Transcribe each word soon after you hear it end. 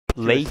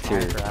later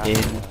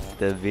in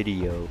the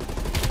video.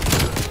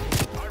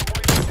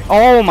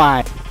 Oh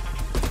my!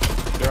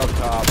 They're up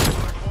top.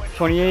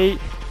 28.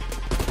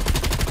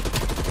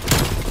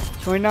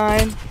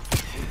 29.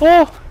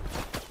 Oh!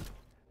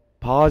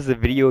 Pause the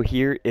video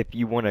here if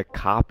you want to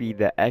copy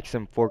the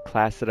XM4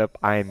 class setup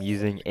I am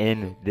using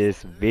in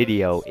this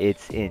video.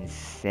 It's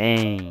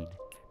insane.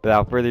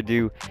 Without further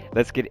ado,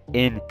 let's get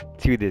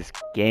into this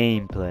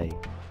gameplay.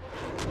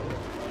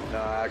 No,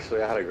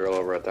 actually, I had a girl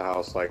over at the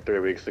house like 3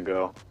 weeks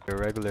ago. A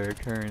regular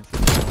occurrence.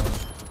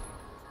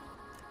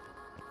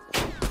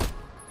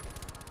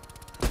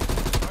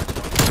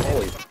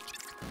 Holy.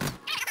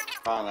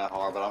 Trying that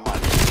hard, but I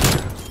might.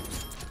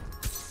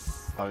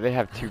 Oh, they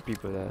have 2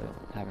 people that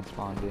haven't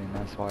spawned in.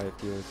 That's why it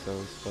feels so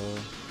slow.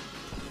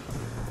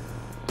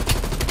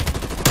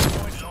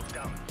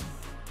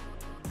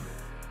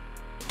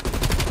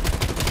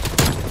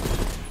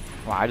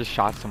 Wow, I just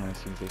shot someone as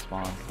soon as they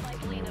spawned.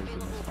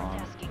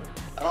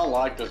 I don't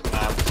like this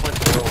map. It's like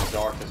the world's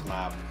darkest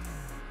map.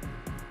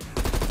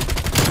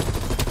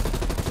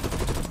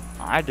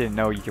 I didn't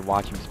know you could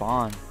watch him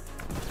spawn.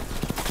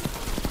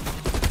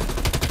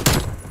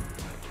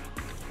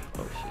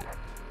 Oh shit.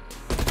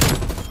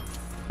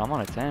 I'm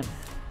on a 10.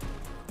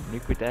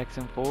 Nuke with the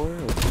XM4 or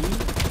B?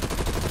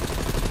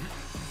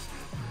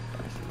 I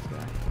see this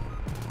guy.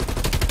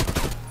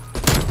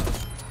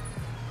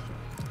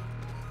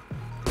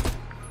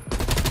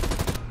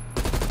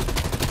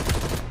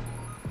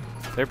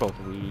 They're both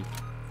weak.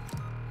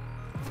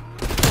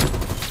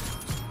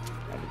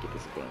 Trying to get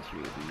this bench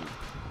really.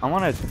 I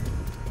want a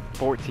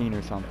 14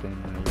 or something.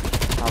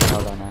 How the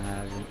hell do I not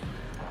have it?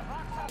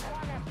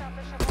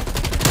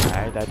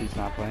 Alright, that dude's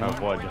not playing. Oh,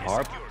 what, the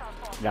harp?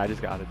 Yeah, I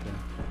just got it then.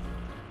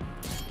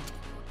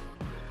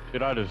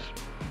 Dude, oh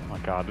my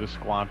god, this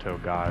Squanto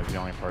guy is the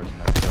only person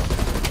that's still.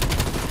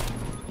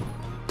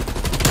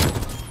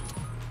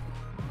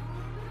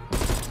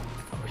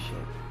 Oh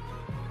shit.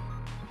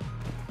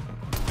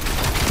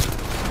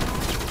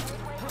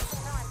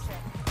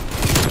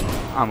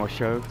 I almost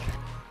choked.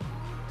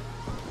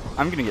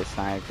 I'm gonna get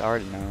sniped, I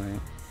already know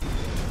it.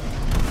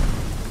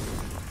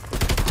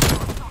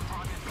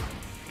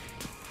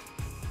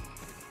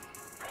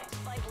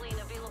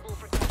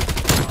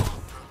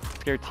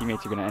 Scared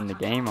teammates are gonna end the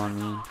game on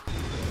me.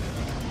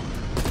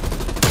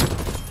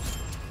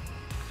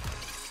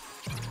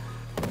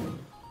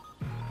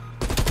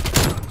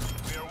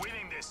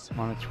 I'm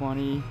on a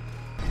 20.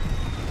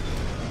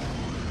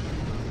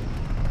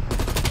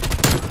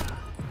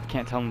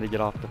 Can't tell them to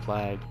get off the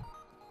flag.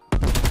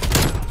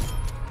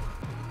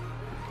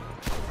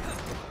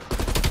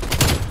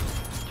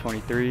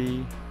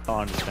 $23. I don't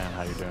understand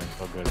how you're doing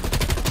so good.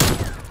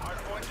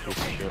 Piece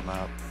of shit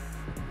map.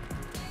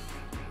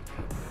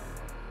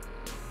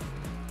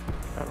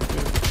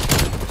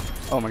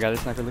 Oh my god,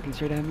 this sniper looking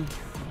straight at me.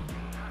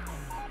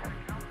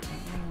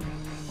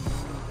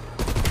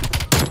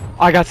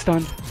 I got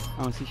stunned.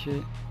 I don't see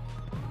shit.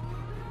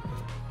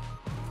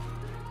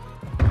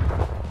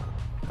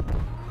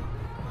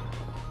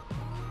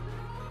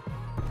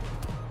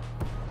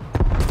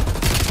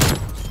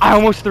 I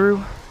almost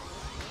threw.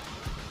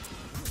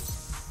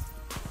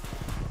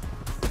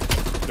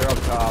 They're up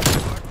top.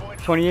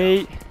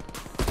 28.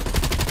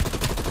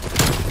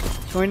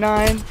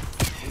 29.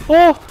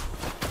 Oh!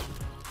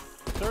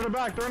 They're in the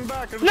back, they're in the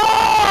back. No!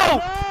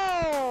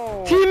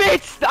 No!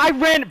 Teammates! I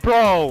ran,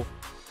 bro!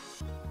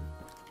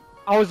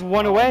 I was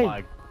one away.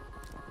 My,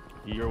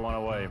 you're one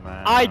away,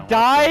 man. I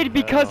died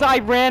because I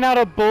ran out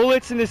of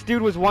bullets and this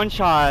dude was one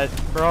shot,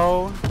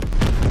 bro.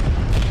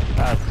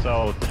 That's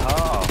so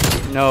tough.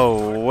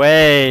 No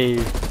way.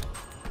 Like,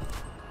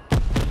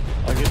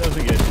 it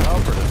doesn't get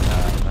tougher than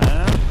that,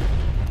 man.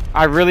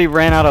 I really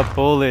ran out of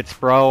bullets,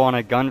 bro, on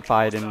a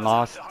gunfight and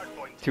lost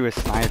to a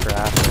sniper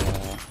after that.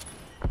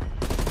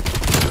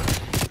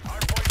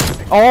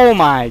 Oh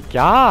my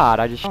god,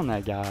 I just shot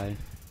that guy.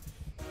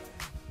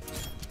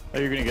 Oh,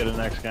 you're gonna get it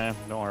next game.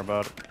 Don't worry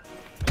about it.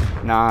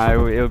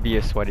 Nah, it'll be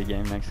a sweaty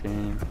game next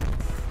game.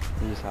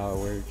 That's just how it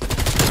works.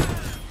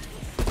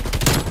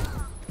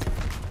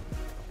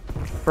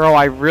 Bro,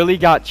 I really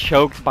got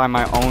choked by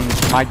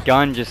my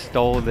gun just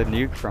stole the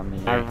nuke from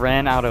me. I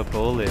ran out of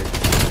bullets.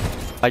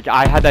 Like,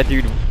 I had that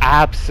dude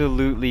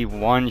absolutely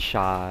one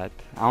shot.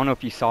 I don't know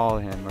if you saw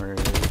him or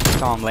you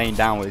saw him laying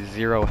down with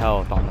 0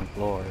 health on the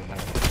floor.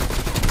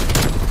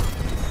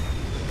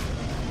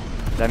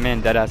 That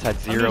man deadass had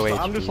 0 HP.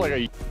 I'm just like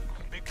a...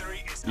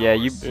 Yeah,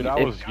 Dude,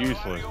 I was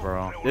useless,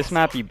 bro. This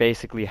map you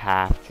basically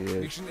have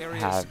to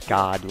have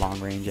God long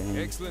range aim.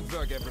 Excellent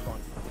work, everyone.